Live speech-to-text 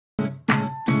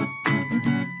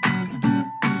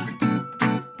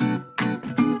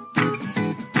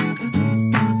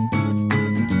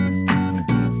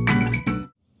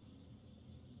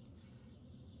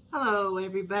Hello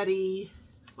everybody,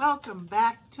 welcome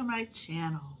back to my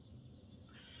channel.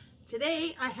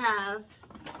 Today I have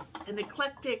an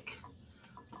eclectic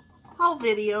haul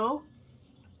video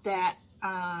that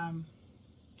from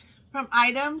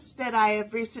items that I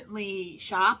have recently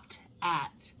shopped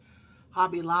at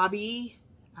Hobby Lobby,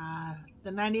 the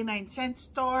 99-cent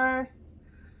store,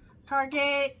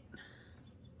 Target,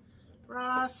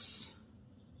 Ross,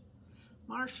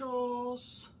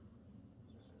 Marshalls,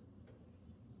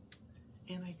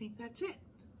 and I think that's it.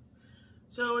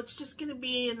 So it's just going to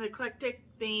be an eclectic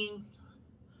thing.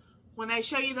 When I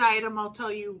show you the item, I'll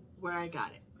tell you where I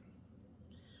got it.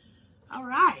 All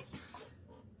right,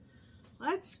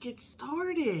 let's get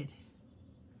started.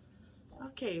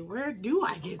 Okay, where do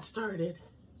I get started?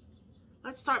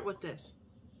 Let's start with this.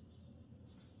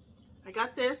 I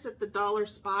got this at the dollar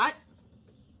spot,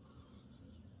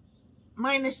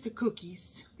 minus the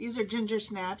cookies. These are ginger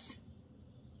snaps.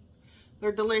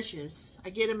 They're delicious. I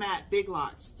get them at Big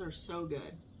Lots. They're so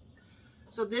good.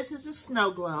 So this is a snow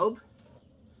globe,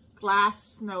 glass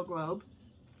snow globe.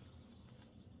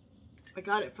 I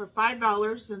got it for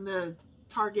 $5 in the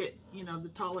Target, you know, the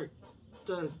dollar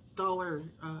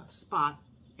spot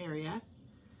area.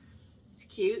 It's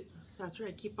cute. That's where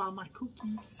I keep all my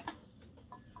cookies.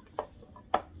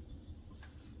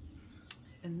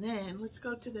 And then let's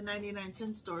go to the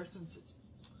 99-cent store since it's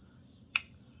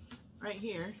right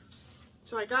here.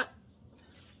 So I got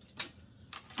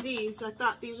these. I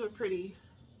thought these were pretty.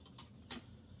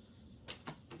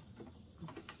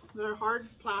 They're hard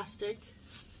plastic.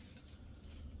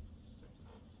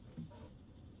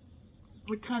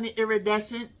 They're kind of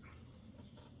iridescent.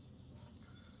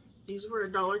 These were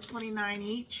 $1.29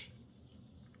 each.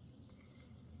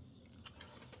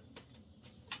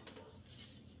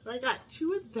 So I got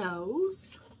 2 of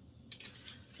those.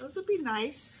 Those would be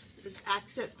nice as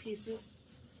accent pieces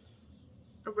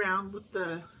around with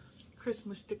the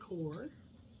Christmas decor.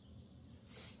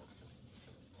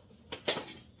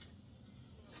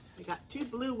 I got 2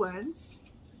 blue ones.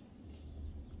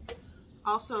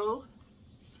 Also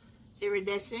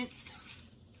iridescent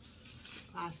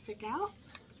plastic out.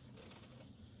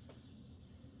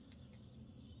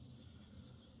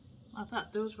 I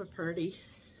thought those were pretty.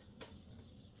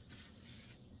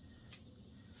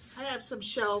 I have some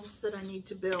shelves that I need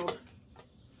to build.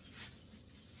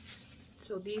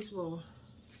 So these will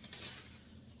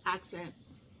accent,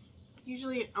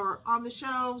 usually or on the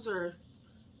shelves, or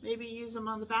maybe use them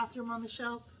on the bathroom on the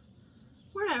shelf,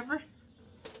 wherever.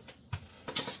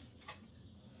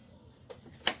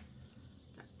 Got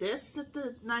this at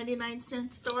the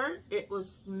 99-cent store. It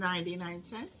was 99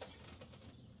 cents.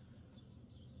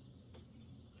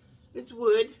 It's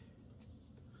wood.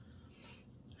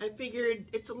 I figured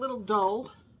it's a little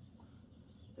dull.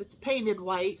 It's painted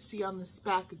white. See, on this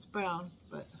back it's brown,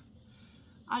 but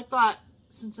I thought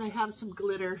since I have some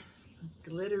glitter,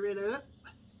 glitter it up.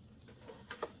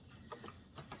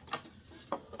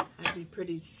 That'd be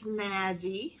pretty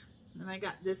snazzy. And I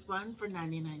got this one for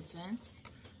 99 cents.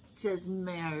 It says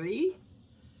Mary.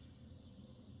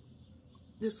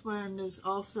 This one is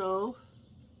also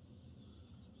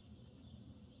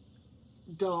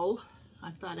dull. I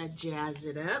thought I'd jazz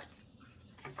it up.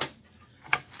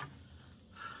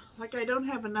 Like I don't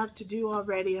have enough to do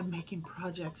already. I'm making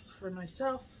projects for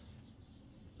myself,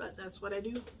 but that's what I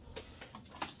do.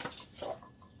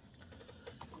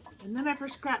 And then I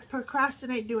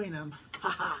procrastinate doing them.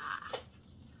 Haha.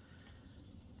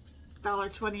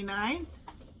 $1.29.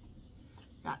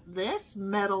 Got this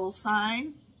metal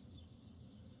sign.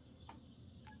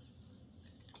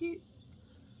 Cute.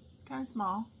 It's kind of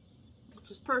small,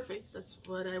 which is perfect. That's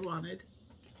what I wanted.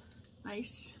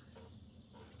 Nice.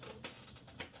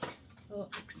 Little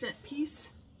accent piece.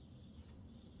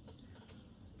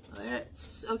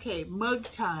 Let's, okay, mug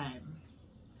time.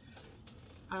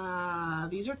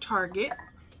 These are Target.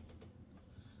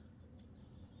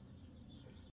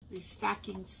 These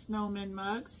stacking snowman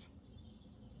mugs.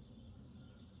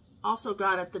 Also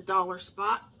got at the dollar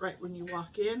spot right when you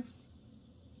walk in.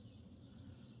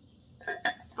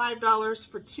 $5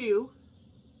 for 2.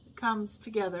 It comes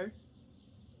together.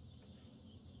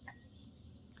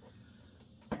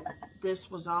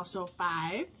 This was also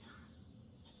 $5. Isn't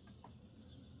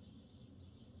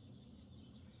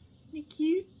it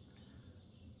cute?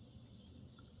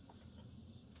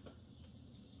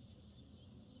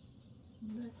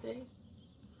 What did I say?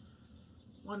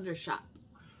 Wonder Shop.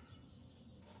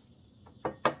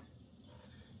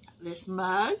 This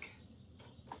mug.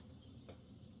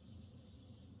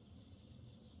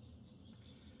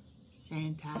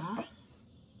 Santa.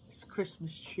 This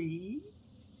Christmas tree.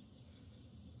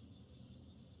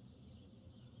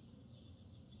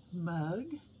 Mug.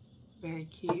 Very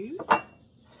cute.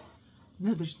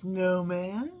 Another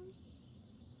snowman.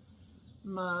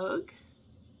 Mug.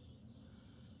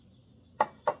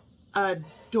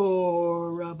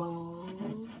 Adorable.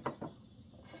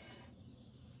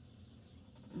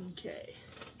 Okay.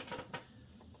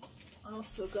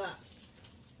 Also got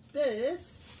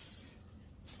this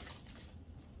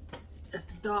at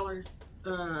the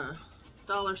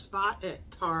dollar spot at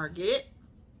Target.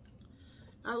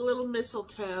 A little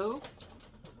mistletoe.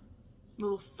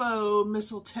 Little faux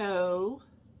mistletoe.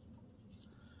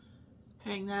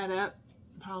 Hang that up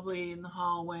probably in the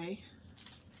hallway.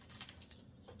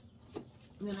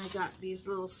 And then I got these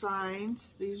little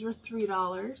signs. These were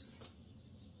 $3.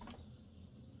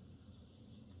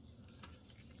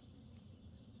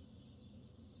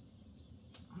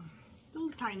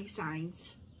 Little tiny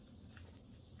signs.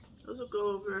 Those will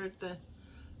go over at the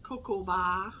Cocoa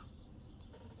Bar.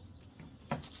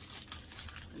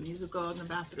 And these will go in the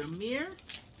bathroom mirror.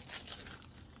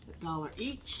 $1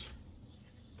 each.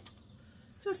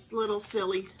 Just little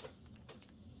silly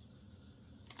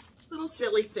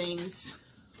things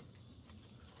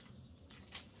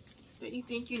that you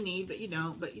think you need, but you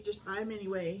don't, but you just buy them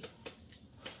anyway.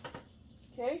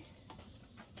 Okay,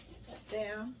 put that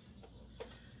down.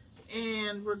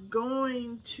 And we're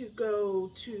going to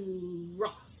go to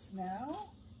Ross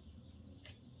now.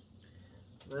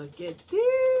 Look at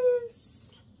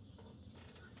this.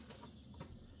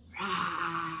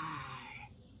 Right.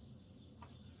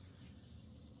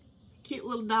 Cute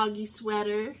little doggy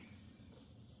sweater. It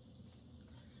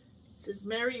says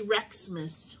Merry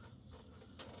Rexmas.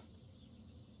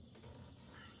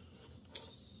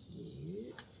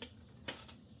 Cute.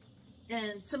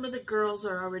 And some of the girls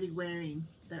are already wearing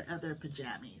their other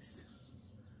pajamas.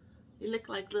 They look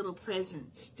like little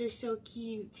presents. They're so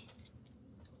cute.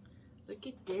 Look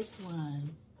at this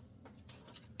one.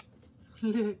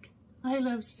 Look, I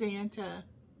love Santa.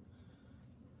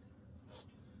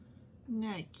 Isn't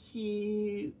that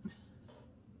cute?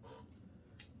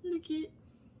 Look at.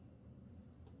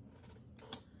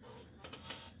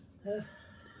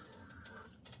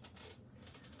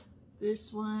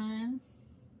 This one.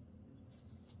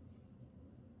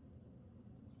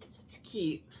 It's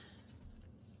cute.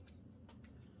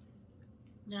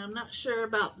 Now I'm not sure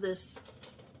about this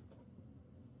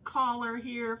collar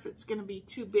here, if it's going to be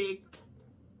too big.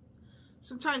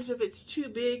 Sometimes if it's too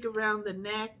big around the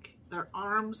neck, their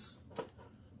arms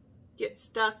get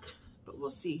stuck, but we'll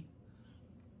see.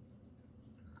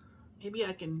 Maybe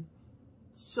I can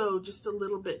sew just a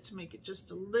little bit to make it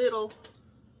just a little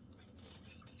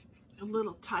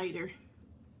tighter,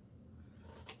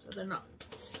 so they're not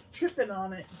tripping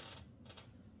on it.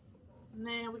 And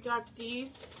then we got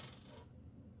these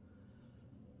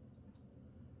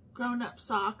grown-up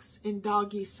socks and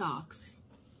doggy socks.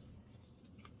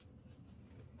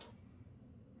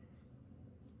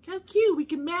 How cute, we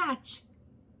can match.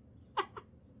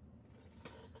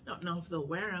 Don't know if they'll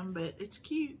wear them, but it's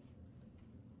cute.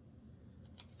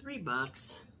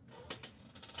 $3.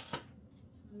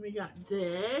 And we got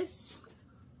this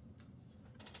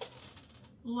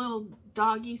little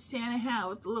doggy Santa hat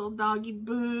with the little doggy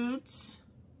boots.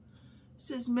 It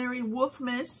says Merry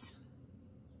Wolfmas.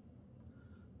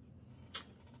 How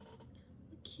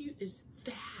cute is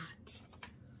that?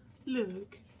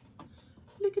 Look.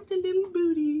 Look at the little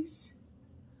booties.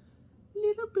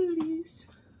 Little booties.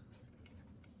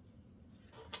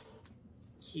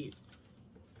 Cute.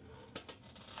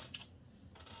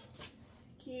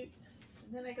 Cute.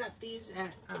 And then I got these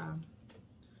at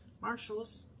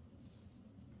Marshall's.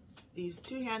 These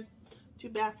two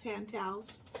bath hand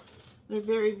towels. They're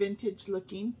very vintage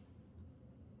looking.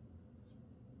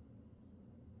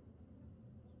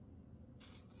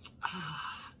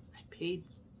 I paid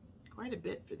quite a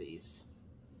bit for these.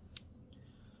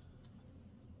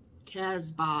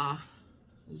 Casbah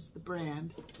is the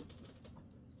brand.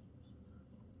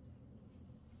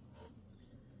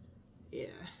 Yeah,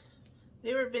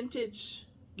 they were vintage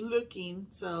looking,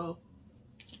 so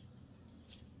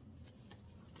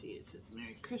let's see, it says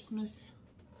Merry Christmas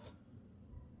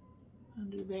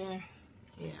under there.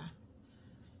 Yeah,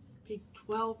 paid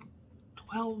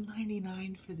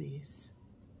 $12.99 for these.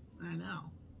 I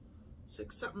know,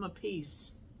 $6 something a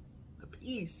piece. A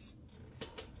piece.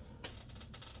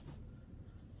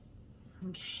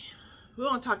 Okay, we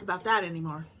won't talk about that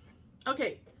anymore.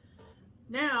 Okay,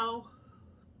 now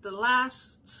the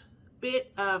last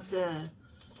bit of the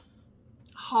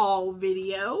haul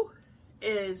video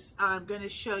is I'm going to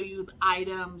show you the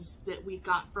items that we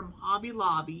got from Hobby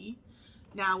Lobby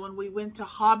Now, when we went to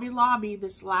Hobby Lobby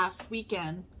this last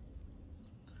weekend,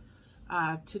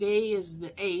 today is the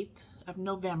 8th of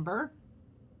November.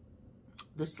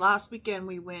 This last weekend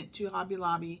we went to Hobby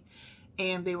Lobby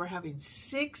and they were having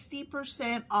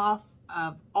 60% off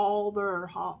of all their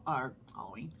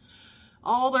Halloween,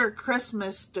 all their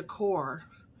Christmas decor,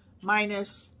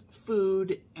 minus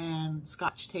food and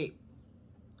Scotch tape.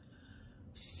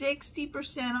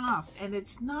 60% off, and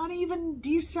it's not even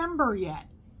December yet.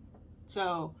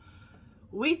 So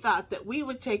we thought that we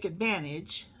would take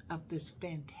advantage of this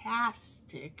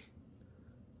fantastic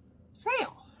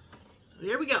sale. So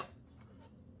here we go.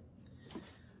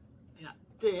 I got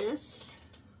this.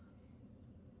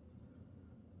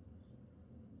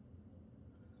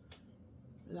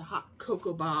 The hot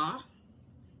cocoa bar.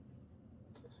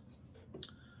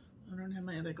 I don't have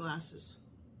my other glasses.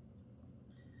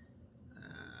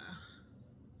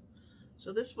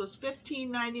 So this was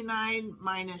 $15.99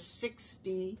 minus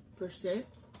 60%.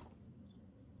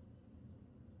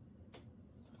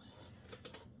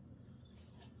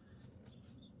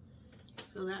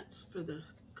 So that's for the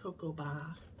cocoa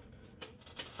bar.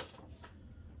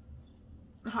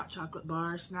 The hot chocolate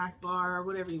bar, snack bar,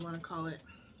 whatever you want to call it.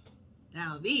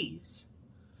 Now these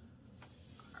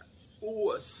are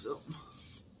awesome.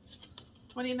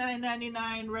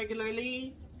 $29.99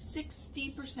 regularly,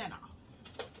 60% off.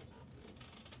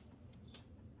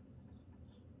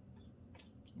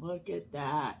 Look at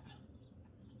that.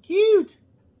 Cute.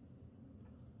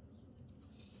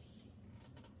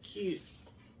 Cute.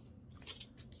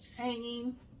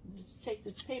 Hanging. Just take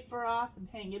this paper off and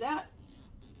hang it up.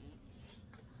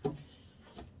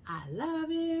 I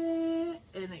love it.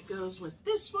 And it goes with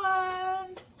this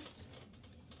one.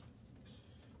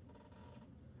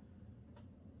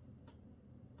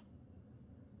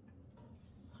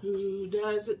 Who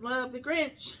doesn't love the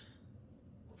Grinch?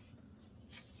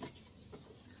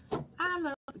 I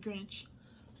love the Grinch.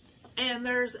 And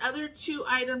there's other two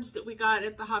items that we got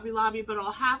at the Hobby Lobby, but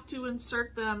I'll have to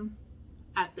insert them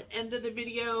at the end of the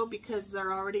video because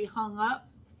they're already hung up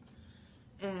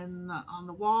and on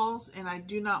the walls, and I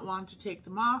do not want to take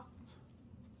them off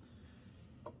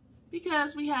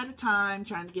because we had a time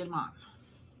trying to get them on.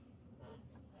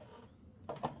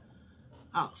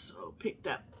 Also picked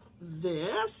up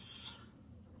this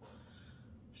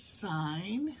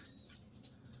sign.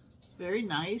 It's very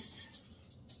nice.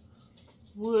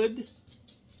 Wood.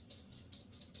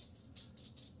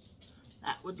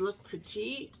 That would look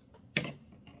pretty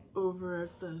over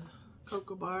at the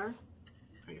cocoa bar.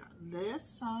 I got this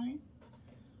sign.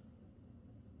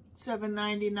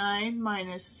 $7.99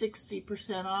 minus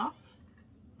 60% off.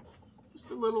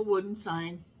 Just a little wooden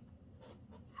sign.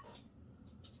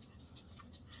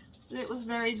 It was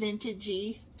very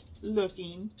vintagey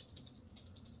looking.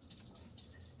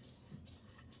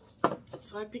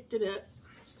 So I picked it up.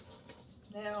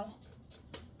 Now,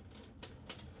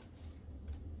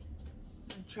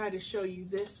 I'll try to show you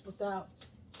this without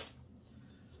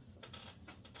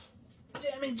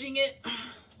damaging it.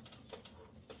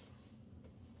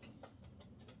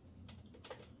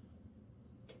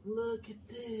 Look at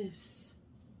this.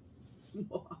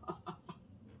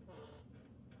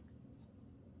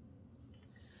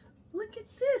 Look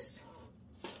at this.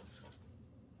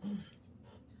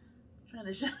 Trying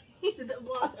to show you the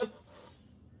bottom.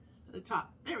 The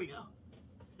top. There we go.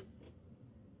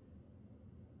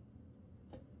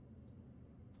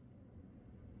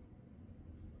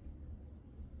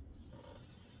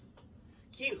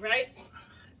 Cute, right?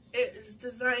 It is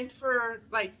designed for,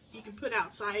 like, you can put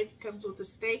outside. It comes with the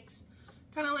stakes.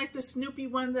 Kind of like the Snoopy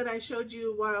one that I showed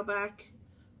you a while back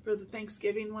for the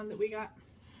Thanksgiving one that we got.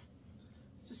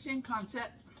 It's the same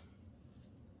concept.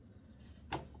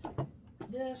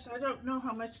 Yes, I don't know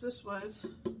how much this was.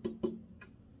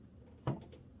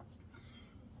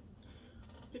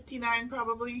 $59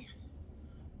 probably,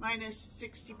 minus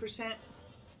 60%.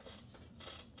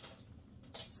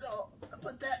 So I'll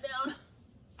put that down.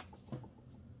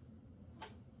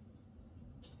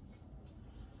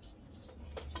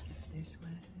 This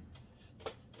one.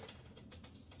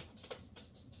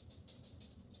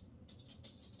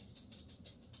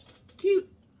 Cute.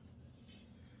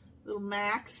 Little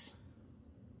Max.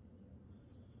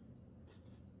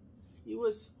 He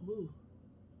was, ooh,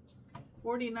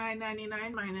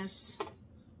 $49.99 minus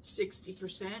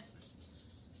 60%.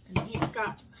 And he's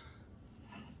got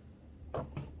a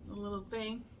little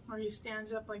thing where he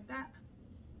stands up like that.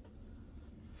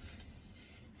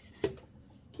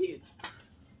 Cute.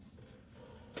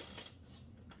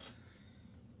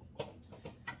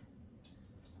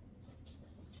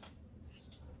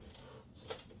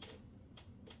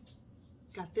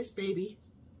 Got this baby.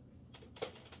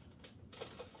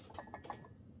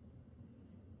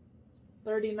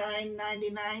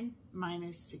 $39.99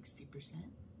 minus 60%.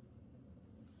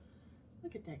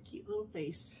 Look at that cute little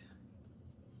face.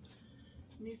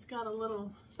 And he's got a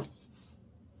little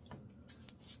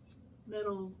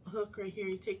metal hook right here.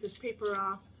 You take this paper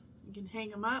off, you can hang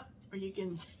them up, or you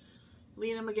can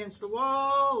lean them against the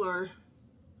wall, or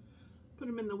put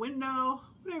them in the window,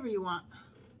 whatever you want.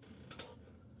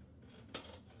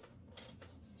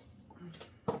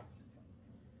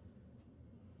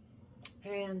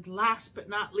 And last but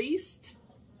not least,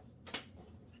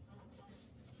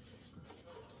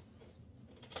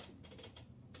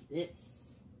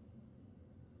 this.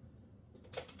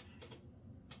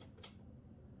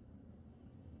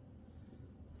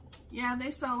 Yeah,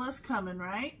 they saw us coming,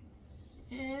 right?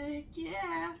 Heck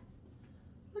yeah.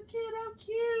 Look at how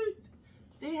cute.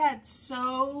 They had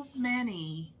so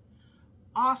many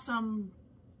awesome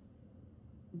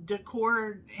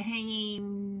decor,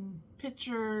 hanging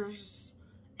pictures,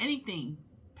 anything.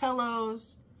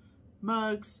 Pillows,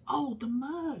 mugs. Oh, the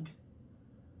mug.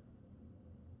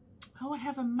 Oh, I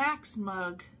have a Max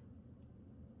mug.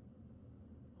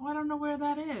 Oh, I don't know where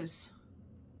that is.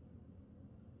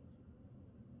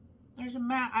 There's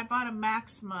I bought a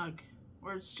Max mug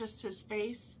where it's just his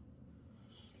face.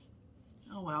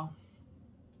 Oh well.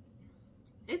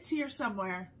 It's here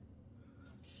somewhere.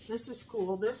 This is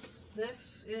cool. This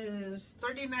is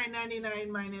 $39.99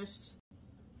 minus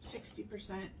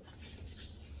 60%.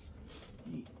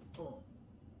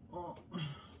 Oh.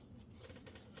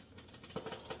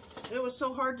 It was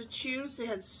so hard to choose. They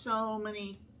had so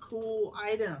many cool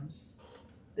items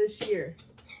this year.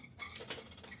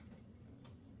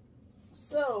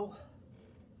 So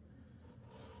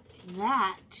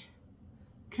that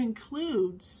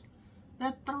concludes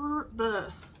the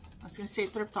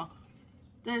thrift haul,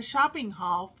 the shopping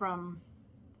haul from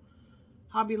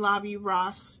Hobby Lobby,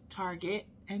 Ross, Target,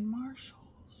 and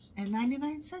Marshall's, and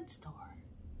 99-cent store.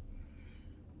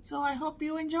 So I hope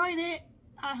you enjoyed it.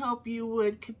 I hope you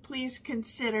would please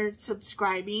consider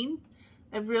subscribing.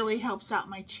 It really helps out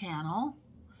my channel.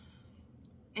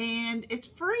 And it's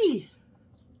free.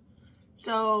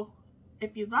 So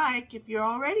if you'd like, if you're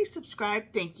already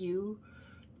subscribed, thank you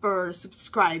for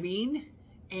subscribing.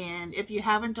 And if you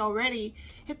haven't already,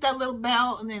 hit that little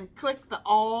bell and then click the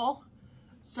all.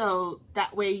 So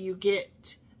that way you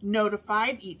get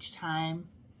notified each time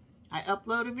I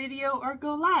upload a video or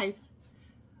go live.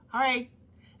 All right,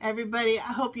 everybody,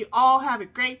 I hope you all have a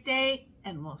great day,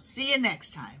 and we'll see you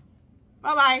next time.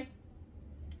 Bye-bye.